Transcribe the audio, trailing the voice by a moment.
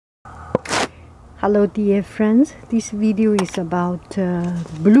Hello dear friends, this video is about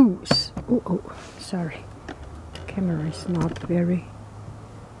blues. Oh, sorry, camera is not very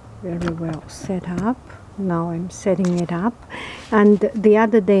well set up. Now I'm setting it up, and the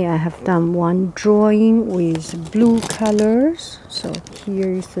other day I have done one drawing with blue colors. So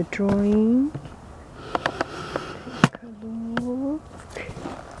here is the drawing. Take a look.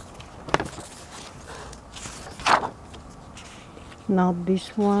 Not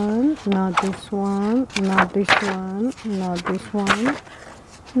this one, not this one, not this one, not this one,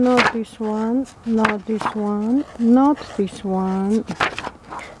 not this one, not this one, not this one,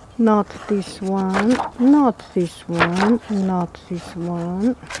 not this one, not this one, not this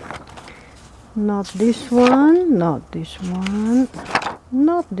one, not this one,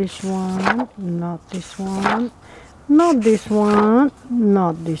 not this one, not this one, not this one,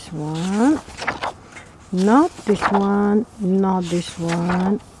 not this one, not this one, not this one, not this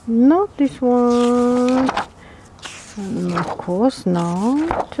one, not this one, and of course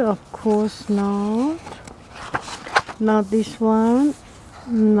not, not this one,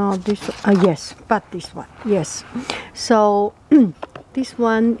 not this one, yes, but this one, yes. So this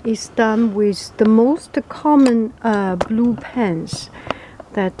one is done with the most common blue pens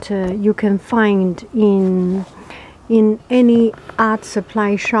that you can find in any art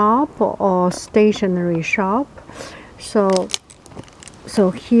supply shop or stationery shop. So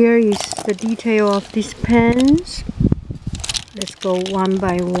here is the detail of these pens. Let's go one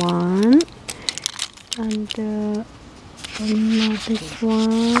by one. And not this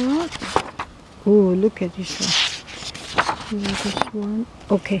one. Oh, look at this one. Not this one.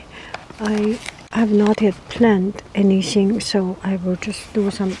 Okay, I have not yet planned anything, so I will just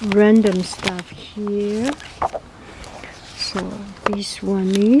do some random stuff here. So this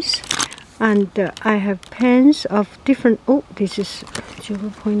one is, and I have pens of different, oh, this is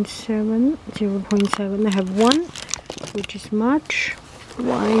 0.7, 0.7. I have one which is much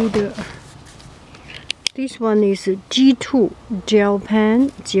wider. This one is a G2 gel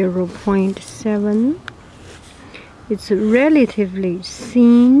pen, 0.7. It's relatively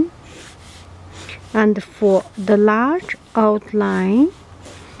thin, and for the large outline,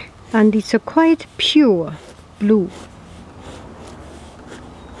 and it's a quite pure blue.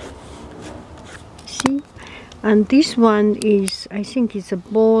 See? And this one is, I think it's a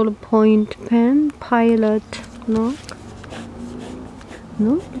ballpoint pen, Pilot, no?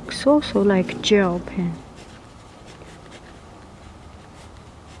 No, looks also like gel pen.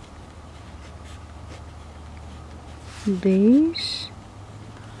 This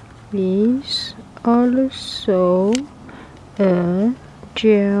is also a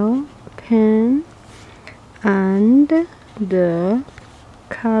gel pen, and the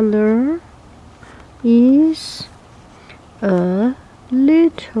color is a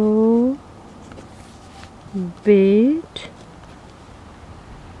little bit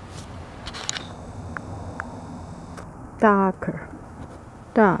dark.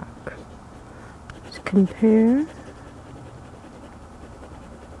 Let's compare.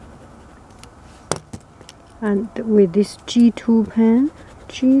 And with this G2 pen,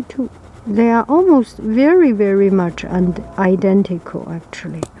 G2, they are almost very much identical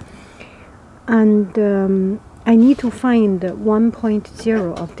actually. And I need to find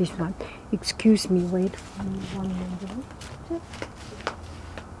 1.0 of this one. Excuse me, wait for me 1 minute.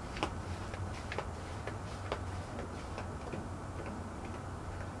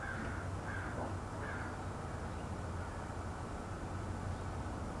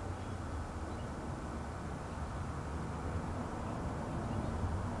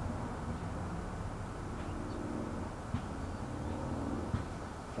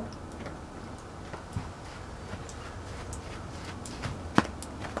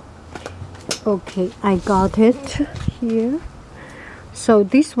 Okay, I got it here. So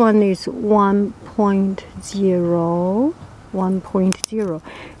this one is 1.0.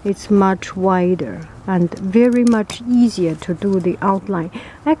 It's much wider and very much easier to do the outline.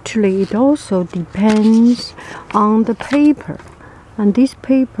 Actually, it also depends on the paper. And this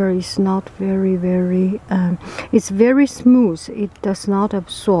paper is not very it's very smooth. It does not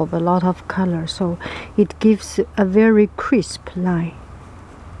absorb a lot of color, so it gives a very crisp line.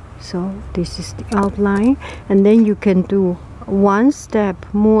 So this is the outline, and then you can do one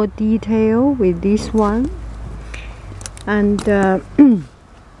step more detail with this one. And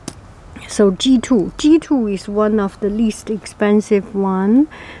so G2 is one of the least expensive one,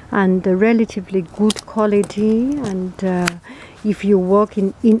 and relatively good quality. And if you work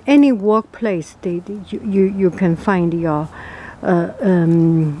in any workplace, you can find your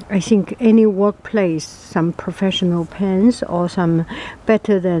I think any workplace, some professional pens or some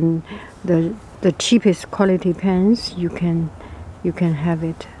better than the cheapest quality pens, you can have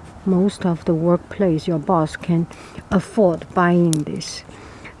it. Most of the workplace, your boss can afford buying this.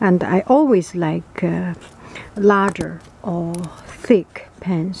 And I always like larger or thick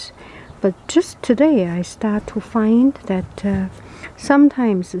pens. But just today I start to find that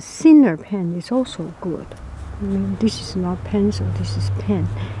sometimes a thinner pen is also good. I mean, this is not pencil, this is pen.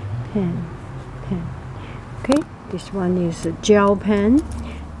 Okay, this one is a gel pen.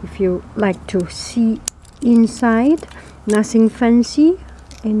 If you like to see inside, nothing fancy,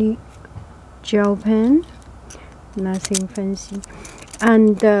 any gel pen, nothing fancy.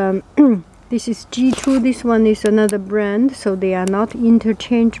 And this is G2. This one is another brand, so they are not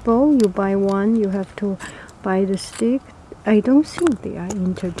interchangeable. You buy one, you have to buy the stick. I don't think they are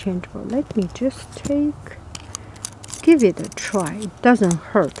interchangeable. Let me just give it a try. It doesn't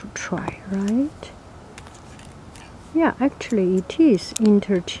hurt to try, right? Yeah, actually it is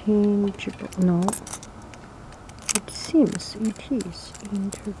interchangeable. No, it seems it is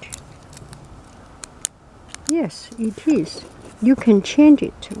interchangeable. Yes, it is. You can change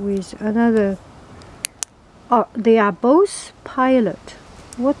it with another. Oh, they are both Pilot.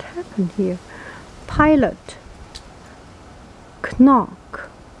 What happened here? Pilot Knock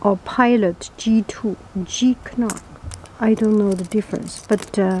or Pilot G2, G Knock. I don't know the difference,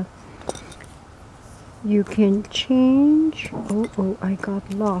 but you can change. Oh, I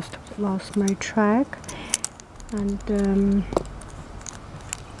got lost my track. And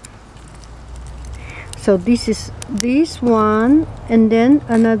so this is this one, and then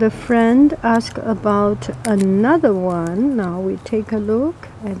another friend asked about another one. Now we take a look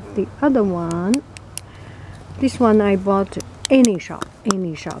at the other one. This one I bought any shop,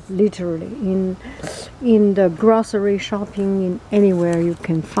 literally in the grocery shopping, in anywhere you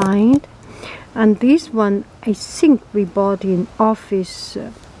can find. And this one I think we bought in Office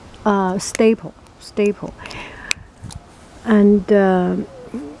Staple, and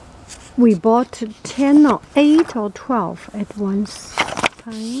we bought 10 or 8 or 12 at one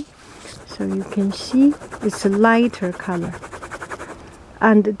time, so you can see it's a lighter color.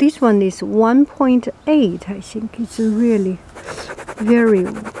 And this one is 1.8. I think it's really very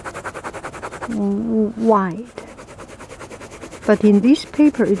wide, but in this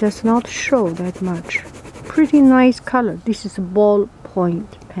paper it does not show that much. Pretty nice color. This is a ballpoint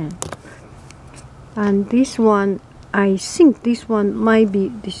pen. And this one, I think this one might be,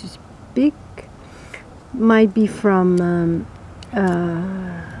 this is big, might be from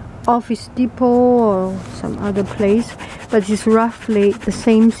Office Depot or some other place, but it's roughly the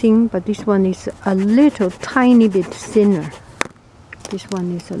same thing, but this one is a little tiny bit thinner. This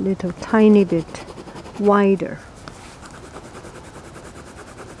one is a little tiny bit wider.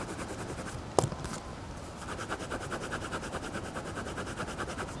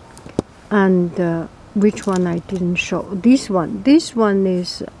 And which one I didn't show? This one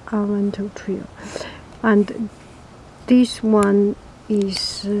is Avanto Trio, and this one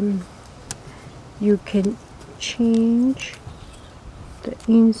is you can change the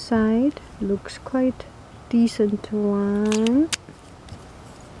inside. Looks quite decent one,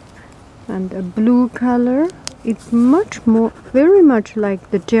 and a blue color. It's very much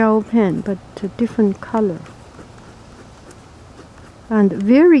like the gel pen, but a different color. And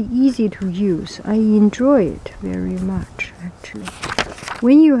very easy to use. I enjoy it very much, actually.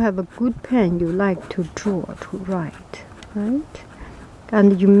 When you have a good pen, you like to draw, to write, right?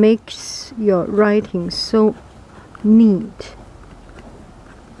 And you make your writing so neat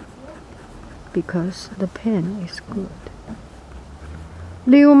because the pen is good.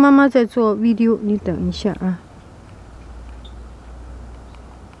 Leo 妈妈在做 video， 你等一下啊。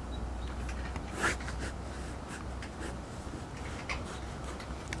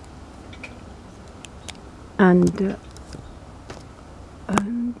And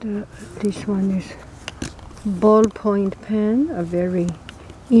this one is ballpoint pen, a very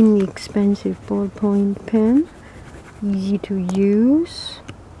inexpensive ballpoint pen, easy to use.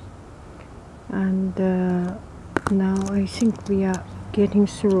 And now I think we are getting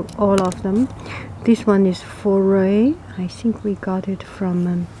through all of them. This one is Foray. I think we got it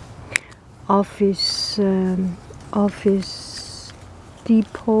from Office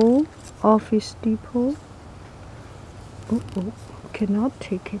Depot. Oh, cannot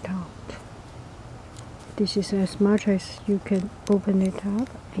take it out. This is as much as you can open it up,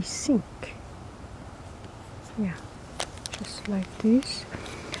 I think. Yeah, just like this.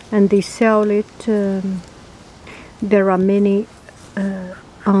 And they sell it, there are many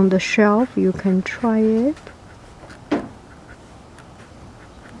on the shelf, you can try it.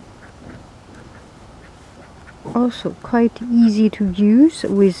 Also quite easy to use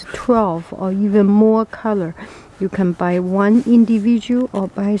with 12 or even more color. You can buy one individual or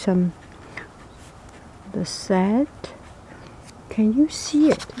buy some the set. Can you see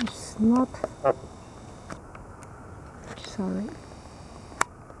it? It's not, sorry,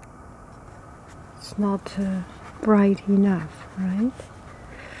 it's not bright enough, right?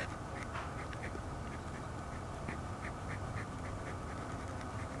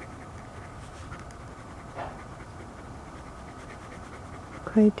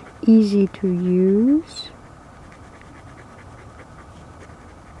 Quite easy to use.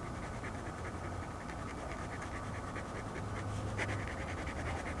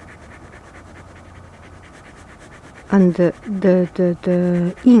 And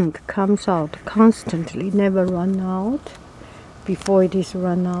the ink comes out constantly, never run out before it is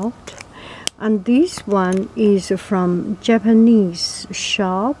run out. And this one is from Japanese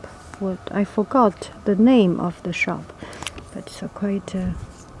shop. What I forgot the name of the shop, but it's quite a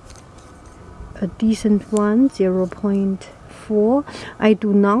decent one, 0.4. I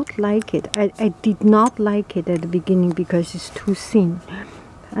do not like it. I did not like it at the beginning because it's too thin.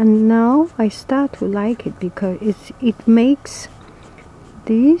 And now I start to like it because it makes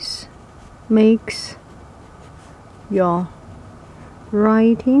your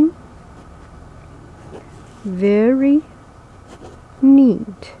writing very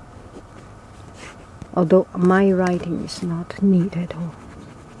neat. Although my writing is not neat at all.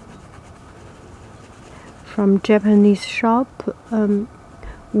 From Japanese shop,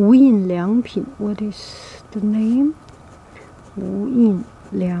 无印良品. What is the name? 无印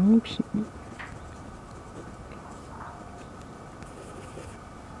良品.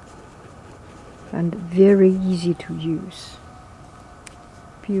 And very easy to use.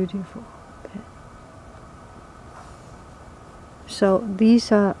 Beautiful pen. So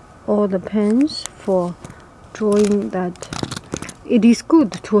these are all the pens for drawing that. It is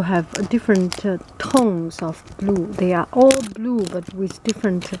good to have different tones of blue. They are all blue, but with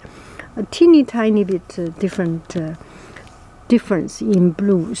different, a teeny tiny bit different difference in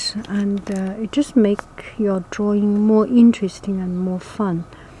blues, and it just makes your drawing more interesting and more fun,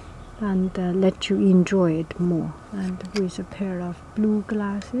 and let you enjoy it more. And with a pair of blue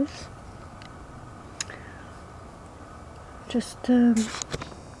glasses, just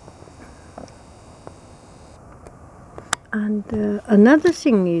and another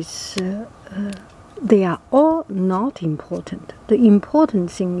thing is they are all not important. The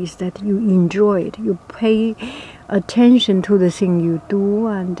important thing is that you enjoy it. You pay attention to the thing you do,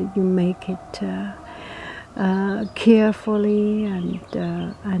 and you make it carefully and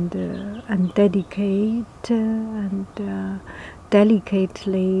dedicate and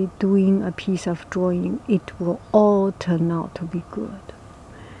delicately doing a piece of drawing. It will all turn out to be good.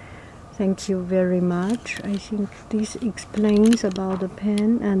 Thank you very much. I think this explains about the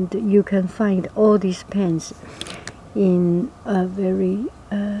pen, and you can find all these pens in a very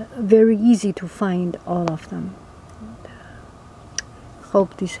easy to find all of them.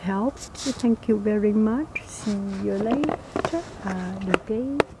 Hope this helps. Thank you very much. See you later.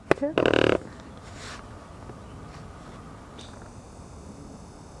 Alligator.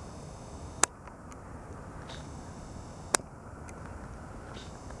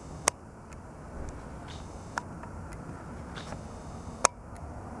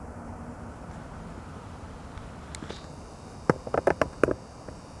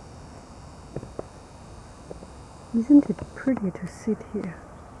 Isn't it pretty to sit here?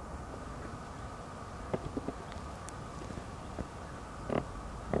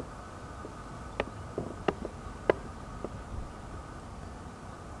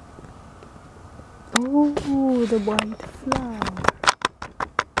 Oh, the white flag.